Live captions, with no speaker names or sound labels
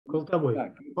Колтовой.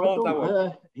 Потом,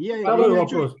 Второй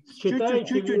вопрос.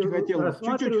 Считаете ли вы,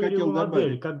 рассматривали вы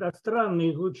модель, когда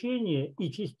странные излучения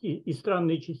и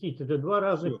странные частицы – это два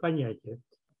разных понятия?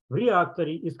 В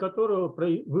реакторе, из которого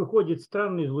выходит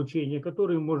странное излучение,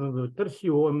 которое можно назвать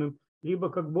торсионным, либо,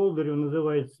 как Болдырев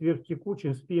называет,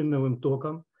 сверхтекучим спиновым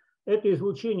током, это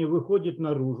излучение выходит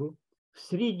наружу. В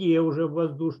среде уже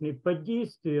воздушной под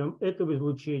действием этого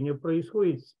излучения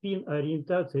происходит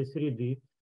спин-ориентация среды,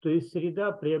 то есть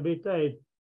среда приобретает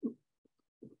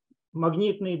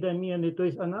магнитные домены, то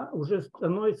есть она уже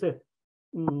становится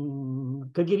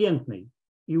когерентной.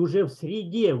 И уже в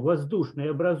среде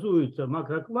воздушной образуются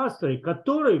макрокластеры,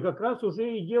 которые как раз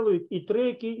уже и делают и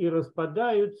треки, и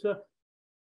распадаются.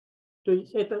 То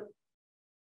есть это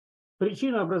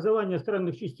причина образования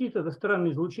странных частиц – это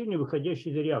странное излучение,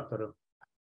 выходящее из реактора.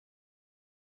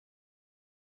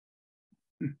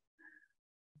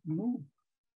 Ну,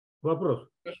 вопрос.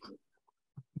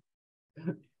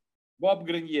 Bob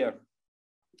Greenyer.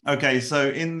 Okay,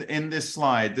 so in this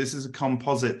slide, this is a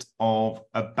composite of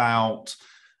about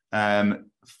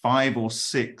 5 or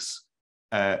 6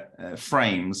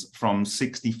 frames from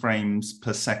 60 frames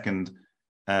per second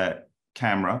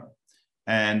camera.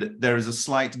 And there is a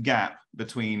slight gap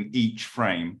between each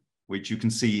frame, which you can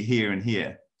see here and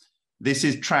here. This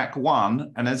is track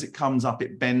 1, and as it comes up,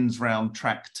 it bends round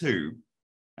track 2.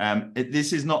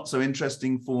 This is not so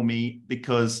interesting for me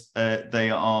because they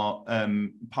are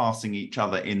passing each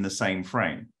other in the same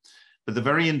frame. But the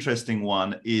very interesting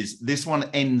one is this one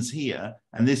ends here,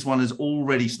 and this one is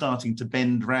already starting to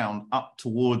bend round up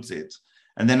towards it.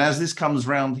 And then as this comes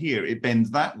round here, it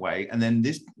bends that way, and then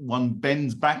this one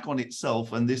bends back on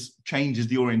itself, and this changes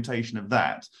the orientation of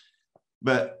that.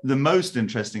 But the most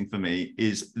interesting for me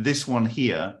is this one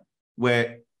here,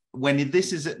 where when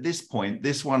this is at this point,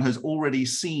 this one has already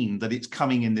seen that it's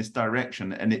coming in this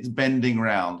direction and it's bending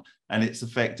around and it's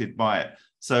affected by it.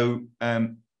 So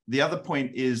the other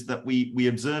point is that we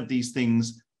observe these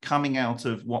things coming out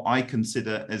of what I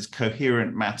consider as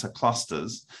coherent matter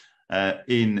clusters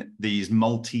in these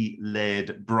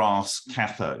multi-layered brass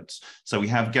cathodes. So we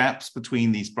have gaps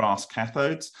between these brass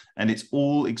cathodes, and it's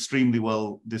all extremely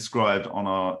well described on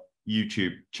our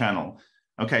YouTube channel.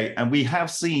 Okay, and we have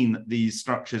seen these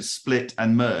structures split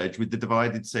and merge with the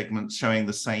divided segments showing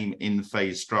the same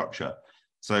in-phase structure.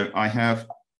 So I have,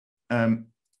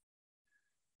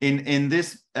 in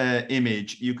this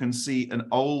image, you can see an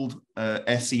old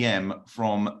SEM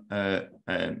from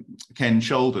Ken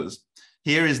Shoulders.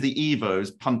 Here is the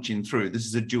EVOs punching through. This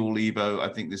is a dual EVO. I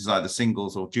think this is either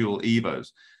singles or dual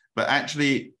EVOs. But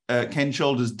actually, Ken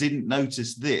Shoulders didn't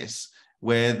notice this,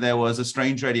 where there was a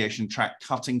strange radiation track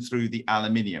cutting through the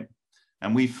aluminium.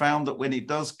 And we found that when it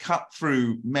does cut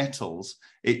through metals,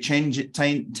 it tends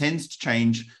to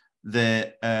change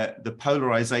the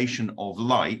polarization of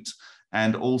light,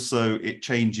 and also it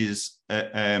changes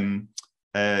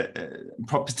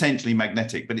potentially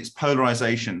magnetic, but it's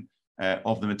polarization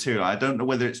of the material. I don't know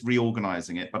whether it's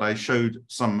reorganizing it, but I showed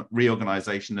some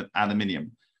reorganization of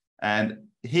aluminium. And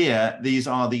here, these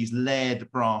are these layered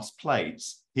brass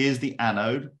plates. Here's the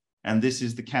anode, and this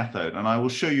is the cathode. And I will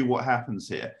show you what happens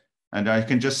here. And I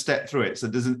can just step through it. So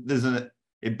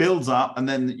it builds up, and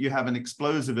then you have an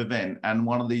explosive event, and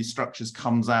one of these structures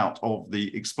comes out of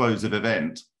the explosive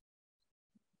event.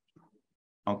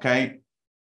 Okay,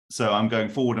 so I'm going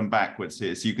forward and backwards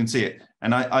here, so you can see it.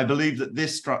 And I believe that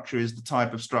this structure is the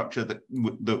type of structure that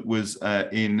was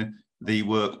in the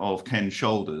work of Ken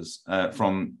Shoulders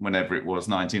from whenever it was,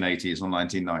 1980s or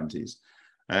 1990s.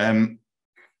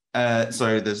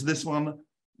 So there's this one.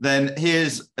 Then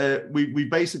here's, we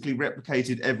basically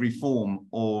replicated every form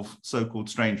of so-called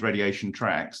strange radiation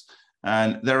tracks.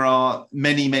 And there are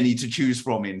many, many to choose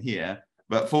from in here.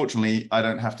 But fortunately, I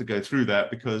don't have to go through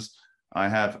that because I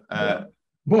have...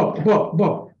 Bob,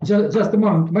 just a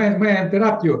moment. May I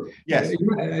interrupt you? Yes.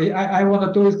 I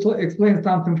wanted to explain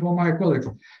something for my colleagues.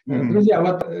 Друзья,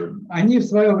 вот они в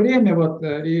свое время, вот,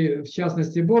 и в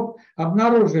частности Боб,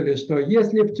 обнаружили, что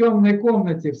если в темной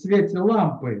комнате в свете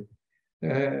лампы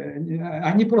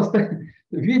они просто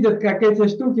видят, как эти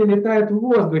штуки летают в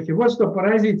воздухе. Вот что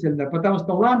поразительно, потому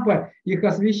что лампа их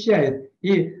освещает.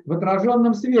 И в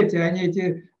отраженном свете они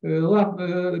эти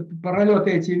пролеты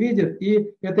эти видят,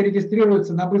 и это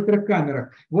регистрируется на быстрых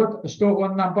камерах. Вот что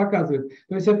он нам показывает.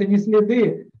 То есть это не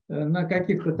следы на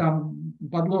каких-то там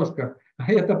подложках,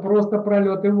 а это просто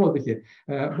пролеты в воздухе.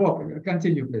 Bob,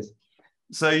 continue, please.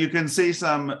 So you can see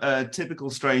some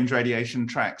typical strange radiation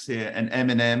tracks here, an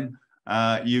M&M.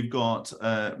 You've got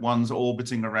ones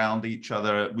orbiting around each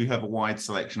other. We have a wide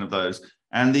selection of those.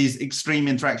 And these extreme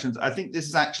interactions, I think this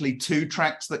is actually two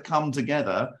tracks that come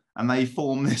together and they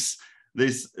form this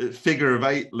figure of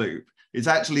 8 loop. It's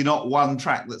actually not one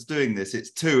track that's doing this,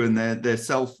 it's 2, and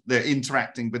they're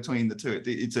interacting between the 2.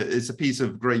 It's a piece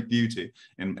of great beauty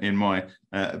in my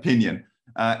opinion.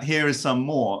 Here is some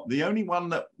more. The only one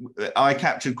that I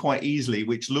captured quite easily,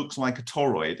 which looks like a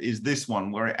toroid, is this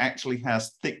one, where it actually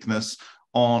has thickness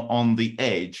on the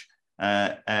edge,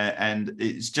 and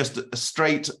it's just a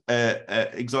straight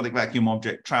exotic vacuum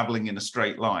object traveling in a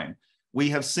straight line. We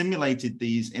have simulated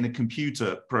these in a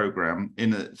computer program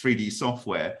in a 3D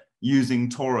software using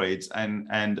toroids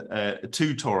and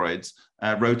 2 toroids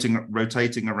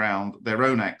rotating around their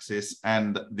own axis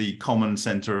and the common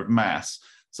center of mass.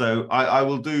 So I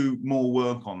will do more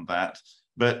work on that.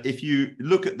 But if you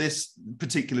look at this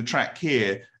particular track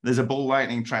here, there's a ball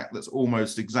lightning track that's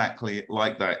almost exactly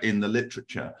like that in the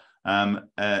literature,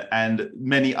 and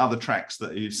many other tracks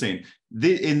that you've seen.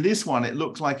 In this one, it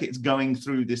looks like it's going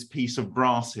through this piece of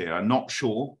brass here. I'm not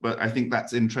sure, but I think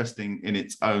that's interesting in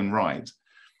its own right.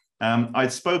 I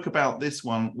spoke about this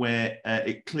one where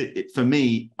for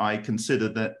me, I consider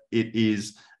that it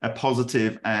is a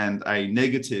positive and a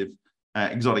negative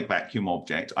exotic vacuum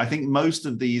object. I think most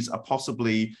of these are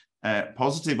possibly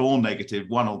positive or negative,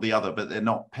 one or the other, but they're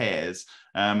not pairs.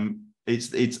 They're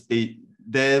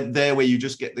where you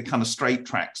just get the kind of straight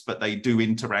tracks, but they do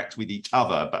interact with each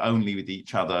other, but only with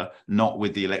each other, not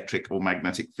with the electric or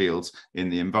magnetic fields in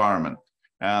the environment.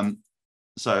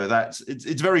 So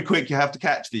it's very quick. You have to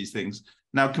catch these things.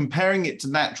 Now, comparing it to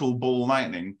natural ball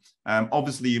lightning,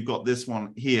 obviously you've got this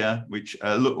one here, which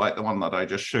looked like the one that I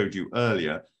just showed you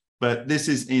earlier. But this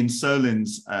is in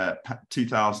Solin's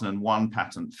 2001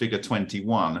 patent, figure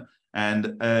 21.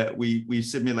 And we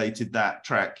simulated that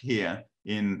track here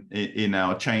in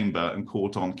our chamber and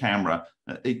caught on camera,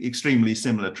 extremely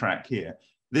similar track here.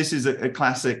 This is a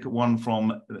classic one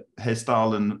from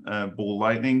Hessdalen ball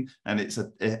lightning, and it's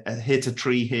hit a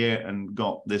tree here and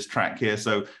got this track here.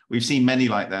 So we've seen many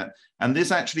like that. And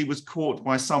this actually was caught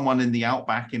by someone in the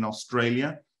outback in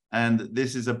Australia. And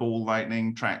this is a ball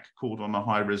lightning track caught on a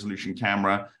high resolution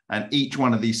camera. And each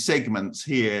one of these segments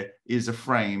here is a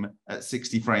frame at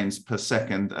 60 frames per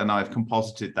second. And I've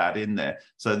composited that in there.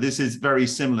 So this is very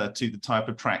similar to the type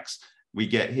of tracks we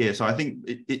get here. So I think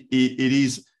it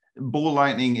is, ball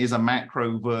lightning is a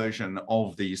macro version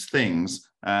of these things.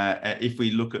 If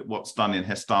we look at what's done in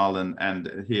Hessdalen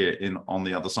and here on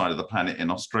the other side of the planet in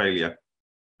Australia.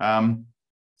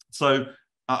 So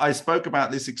I spoke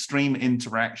about this extreme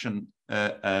interaction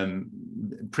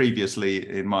previously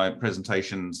in my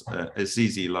presentations at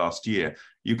C.I.C last year.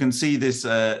 You can see this,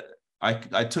 I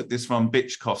took this from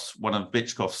Bitchkoff's, one of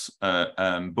Bitchkoff's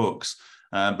books,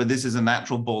 but this is a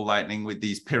natural ball lightning with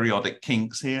these periodic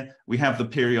kinks here. We have the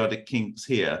periodic kinks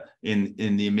here in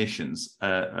the emissions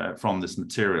from this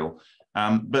material.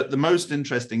 But the most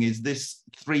interesting is this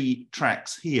 3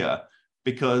 tracks here,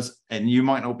 because, and you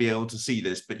might not be able to see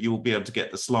this, but you'll be able to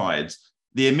get the slides.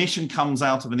 The emission comes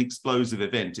out of an explosive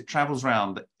event. It travels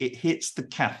around, it hits the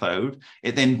cathode,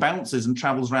 it then bounces and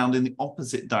travels around in the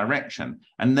opposite direction.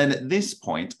 And then at this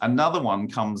point, another one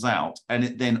comes out and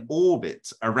it then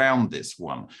orbits around this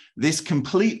one. This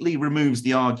completely removes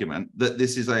the argument that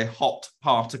this is a hot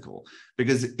particle,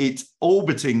 because it's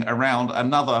orbiting around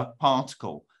another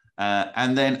particle.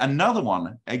 And then another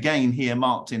one, again here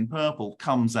marked in purple,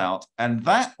 comes out, and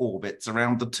that orbits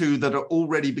around the 2 that are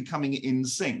already becoming in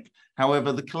sync.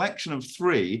 However, the collection of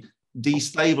 3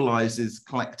 destabilizes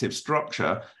collective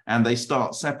structure and they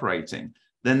start separating.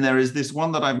 Then there is this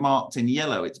one that I've marked in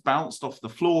yellow. It's bounced off the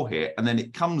floor here, and then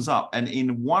it comes up, and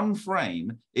in one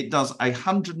frame, it does a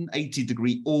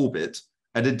 180-degree orbit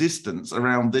at a distance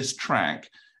around this track.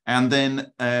 And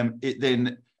then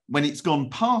when it's gone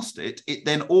past it, it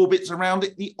then orbits around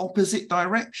it the opposite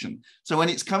direction. So when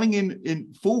it's coming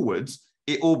in forwards,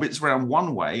 it orbits around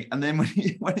one way, and then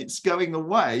when it's going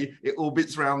away, it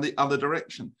orbits around the other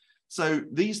direction. So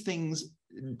these things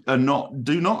do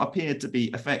not appear to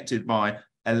be affected by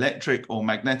electric or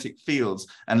magnetic fields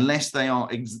unless they are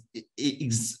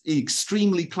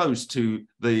extremely close to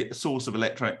the source of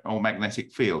electric or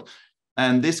magnetic field.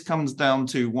 And this comes down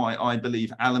to why I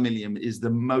believe aluminium is the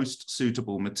most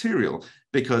suitable material,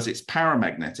 because it's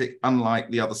paramagnetic, unlike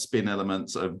the other spin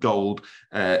elements of gold,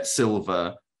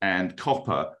 silver, and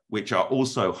copper, which are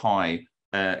also high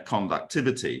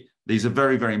conductivity. These are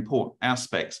very, very important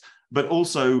aspects. But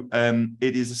also,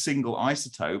 it is a single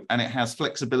isotope, and it has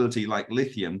flexibility like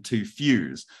lithium to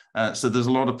fuse. So there's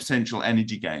a lot of potential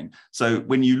energy gain. So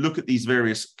when you look at these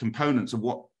various components of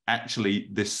what actually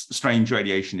this strange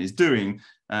radiation is doing,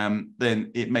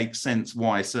 then it makes sense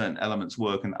why certain elements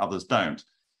work and others don't.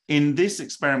 in this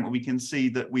experiment, we can see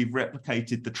that we've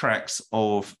replicated the tracks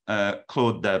of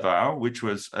Claude Derval, which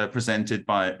was presented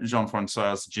by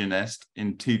Jean-François Gineste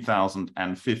in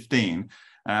 2015.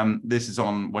 This is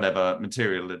on whatever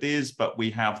material it is, but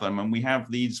we have them, and we have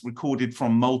these recorded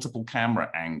from multiple camera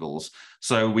angles,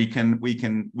 so we can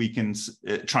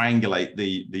triangulate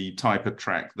the type of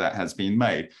track that has been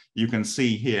made. You can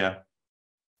see here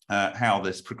how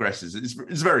this progresses.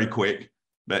 It's very quick,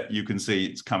 but you can see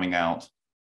it's coming out.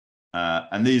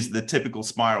 And these are the typical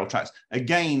spiral tracks.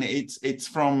 Again, it's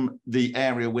from the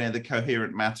area where the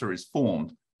coherent matter is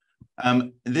formed.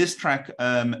 This track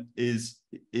is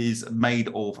made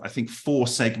of, I think, 4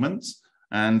 segments.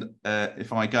 And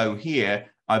if I go here,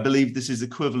 I believe this is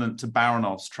equivalent to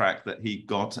Baranov's track that he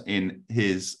got in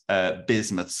his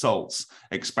bismuth salts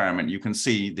experiment. You can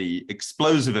see the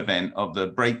explosive event of the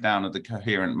breakdown of the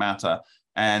coherent matter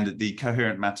and the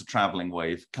coherent matter traveling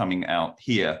wave coming out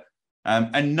here.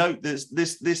 And note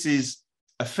this is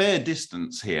a fair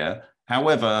distance here.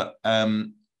 However,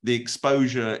 the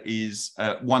exposure is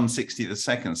 1/60th of a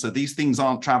second. So these things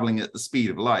aren't traveling at the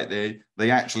speed of light. They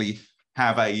actually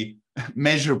have a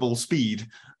measurable speed,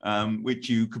 which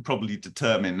you could probably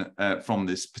determine from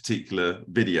this particular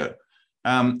video.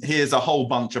 Here's a whole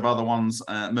bunch of other ones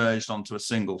merged onto a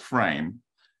single frame.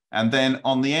 And then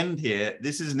on the end here,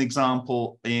 this is an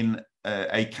example in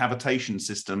a cavitation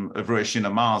system of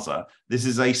Hiroshima-Masa. This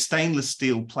is a stainless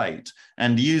steel plate,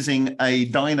 and using a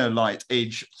Dynolight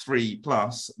Edge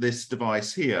 3+, this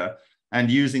device here,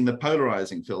 and using the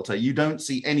polarizing filter, you don't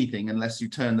see anything unless you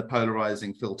turn the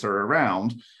polarizing filter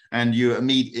around, and you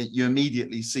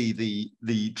immediately see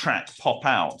the track pop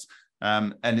out.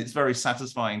 And it's very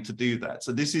satisfying to do that.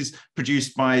 So this is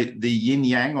produced by the yin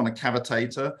yang on a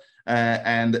cavitator,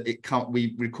 and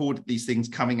we recorded these things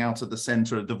coming out of the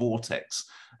center of the vortex.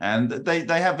 And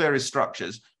they have various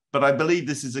structures, but I believe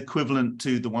this is equivalent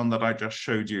to the one that I just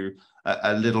showed you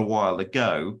a little while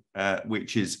ago,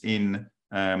 which is in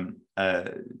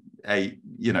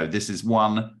this is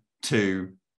 1,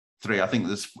 2, 3. I think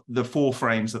there's the 4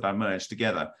 frames that I merged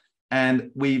together.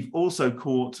 And we've also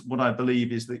caught what I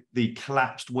believe is the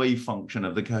collapsed wave function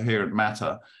of the coherent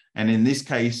matter. And in this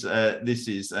case, this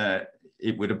is,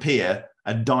 it would appear,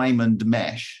 a diamond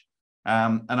mesh.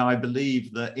 And I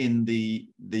believe that in the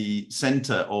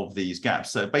center of these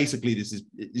gaps, so basically this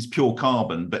is pure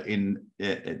carbon, but in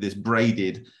this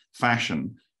braided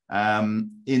fashion.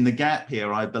 In the gap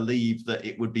here, I believe that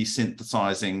it would be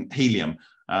synthesizing helium.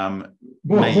 Bob,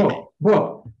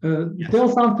 yes. Tell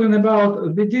something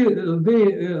about the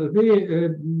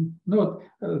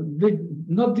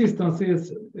not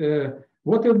distances.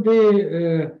 What would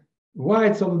be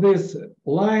widths of this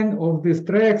line, of these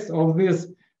tracks, of this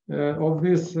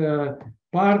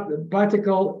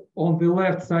particle on the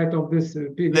left side of this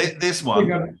this one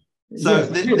figure? So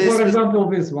yes, for example,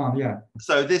 this one, yeah.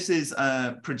 So this is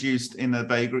produced in a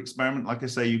Vega experiment. Like I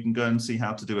say, you can go and see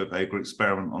how to do a Vega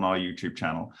experiment on our YouTube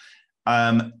channel.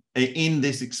 In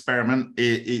this experiment,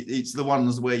 it's the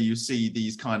ones where you see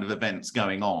these kind of events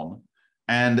going on.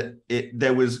 And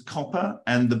there was copper,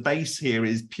 and the base here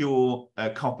is pure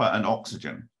copper and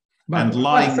oxygen. But and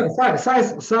lying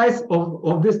size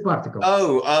of this particle.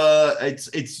 Oh,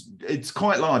 it's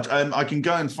quite large. I can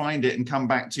go and find it and come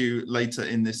back to you later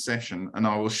in this session, and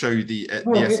I will show you the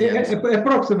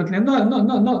approximately. No.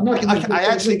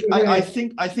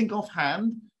 I think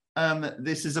offhand,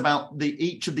 this is about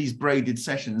each of these braided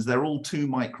sessions. They're all 2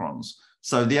 microns.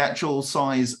 So the actual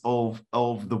size of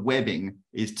the webbing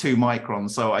is 2 microns.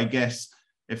 So I guess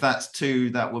if that's 2,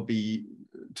 that would be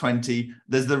 20.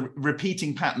 There's the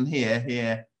repeating pattern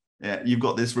here. You've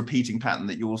got this repeating pattern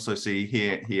that you also see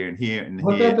here, and here, and here.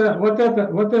 Вот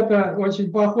это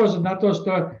очень похоже на то,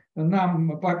 что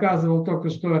нам показывал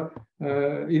только что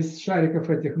из шариков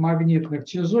этих магнитных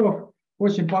чижов.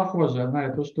 Очень похоже на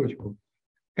эту штучку.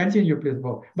 Continue, please,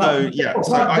 Bob. But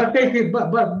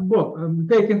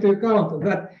take into account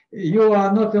that you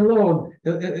are not alone.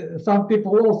 Some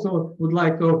people also would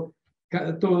like to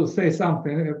say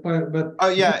something, but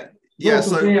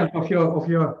So the end of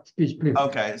your speech, please.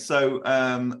 Okay, so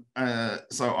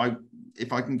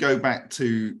if I can go back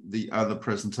to the other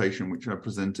presentation which I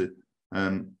presented,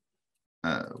 where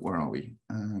are we?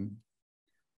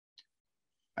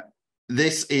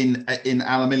 This in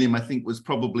aluminium, I think, was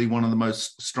probably one of the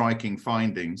most striking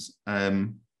findings.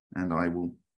 And I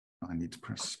need to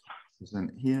press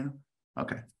present here.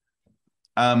 Okay.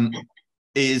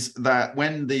 Is that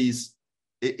when this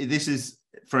is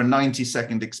for a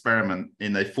 90-second experiment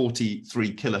in a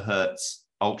 43 kilohertz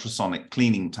ultrasonic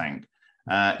cleaning tank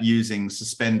using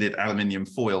suspended aluminium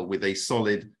foil with a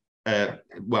solid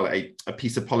well, a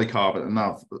piece of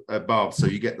polycarbonate above, so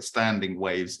you get the standing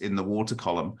waves in the water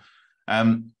column.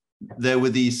 There were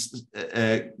these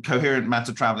coherent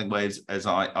matter traveling waves, as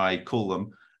I call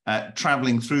them,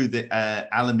 traveling through the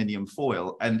aluminium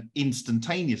foil, and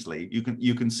instantaneously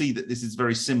you can see that this is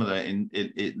very similar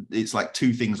it's like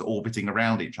two things orbiting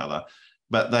around each other,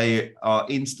 but they are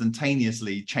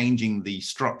instantaneously changing the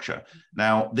structure.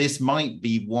 Now, this might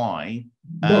be why...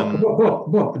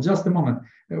 Bob, just a moment.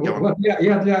 Вот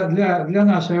я для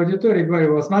нашей аудитории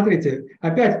говорю, вот смотрите,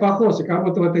 опять похоже, как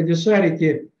будто вот эти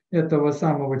шарики этого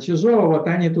самого чужого, вот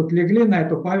они тут легли на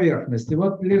эту поверхность, и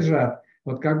вот лежат,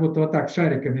 вот как будто вот так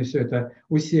шариками все это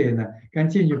усеяно.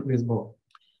 Continue, please, Bob.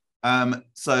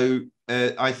 So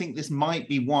I think this might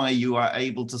be why you are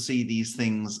able to see these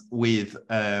things with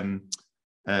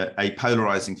a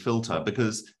polarizing filter,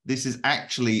 because this is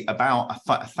actually about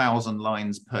 1,000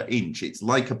 lines per inch. It's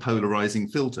like a polarizing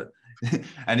filter.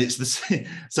 And it's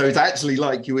so it's actually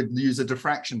like you would use a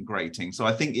diffraction grating. So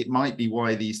I think it might be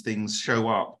why these things show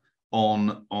up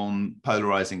on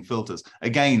polarizing filters.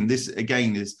 Again, this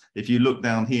is, if you look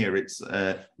down here, it's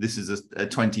this is a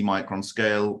 20 micron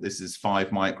scale. This is 5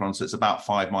 microns. So it's about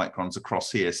 5 microns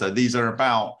across here. So these are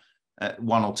about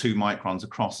 1 or 2 microns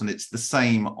across, and it's the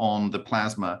same on the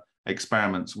plasma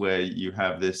experiments where you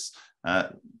have this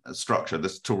structure,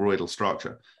 this toroidal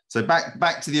structure. So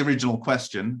back to the original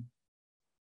question.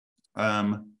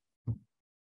 So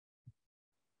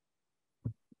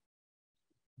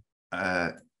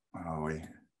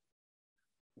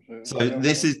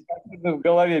this is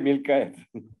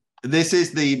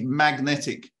the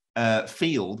magnetic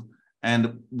field,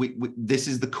 and this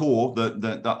is the core,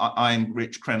 the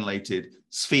iron-rich crenellated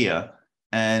sphere,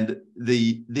 and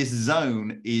this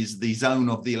zone is the zone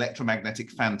of the electromagnetic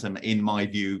phantom. In my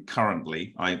view,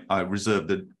 currently, I reserve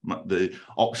the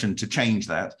option to change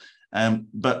that.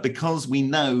 But because we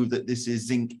know that this is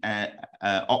zinc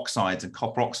oxides and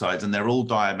copper oxides, and they're all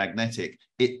diamagnetic,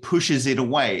 it pushes it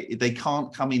away. They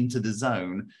can't come into the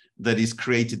zone that has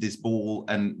created this ball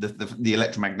and the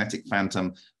electromagnetic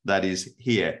phantom that is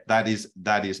here. That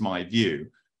is my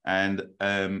view. And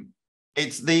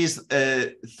it's these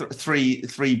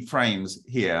three frames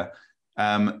here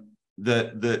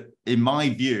that in my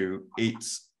view,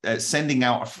 it's sending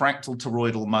out a fractal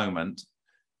toroidal moment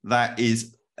that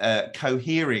is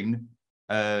cohering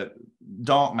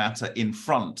dark matter in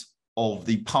front of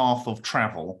the path of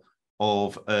travel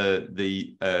of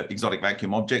the exotic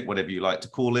vacuum object, whatever you like to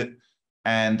call it,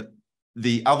 and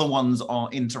the other ones are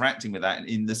interacting with that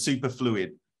in the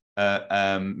superfluid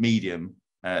medium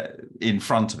in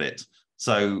front of it.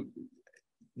 So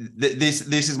this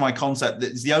is my concept.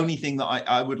 It's the only thing that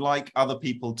I would like other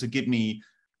people to give me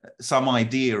some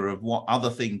idea of what other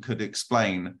thing could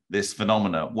explain this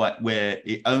phenomena, where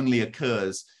it only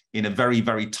occurs in a very,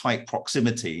 very tight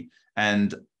proximity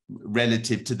and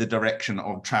relative to the direction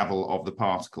of travel of the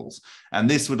particles. And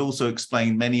this would also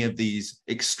explain many of these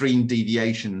extreme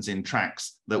deviations in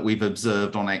tracks that we've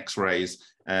observed on X-rays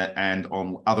and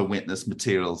on other witness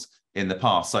materials in the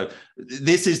past. So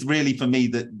this is really, for me,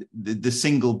 the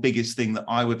single biggest thing that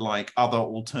I would like other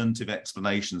alternative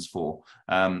explanations for,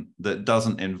 that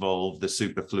doesn't involve the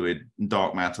superfluid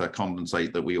dark matter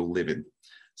condensate that we all live in.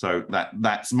 So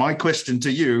that's my question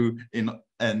to you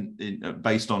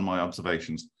based on my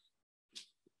observations.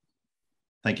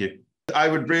 Thank you. I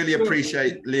would really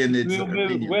appreciate Leonid's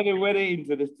opinion. Very, very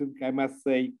interesting, I must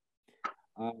say.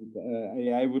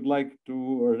 And I would like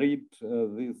to read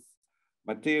this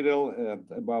material and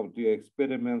about your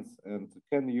experiments. And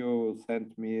can you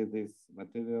send me this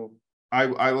material?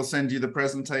 I will send you the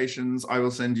presentations. I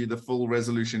will send you the full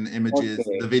resolution images,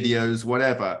 okay, the videos,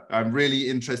 whatever. I'm really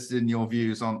interested in your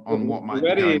views on what might be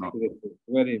going on.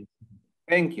 Very interesting.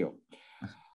 Thank you.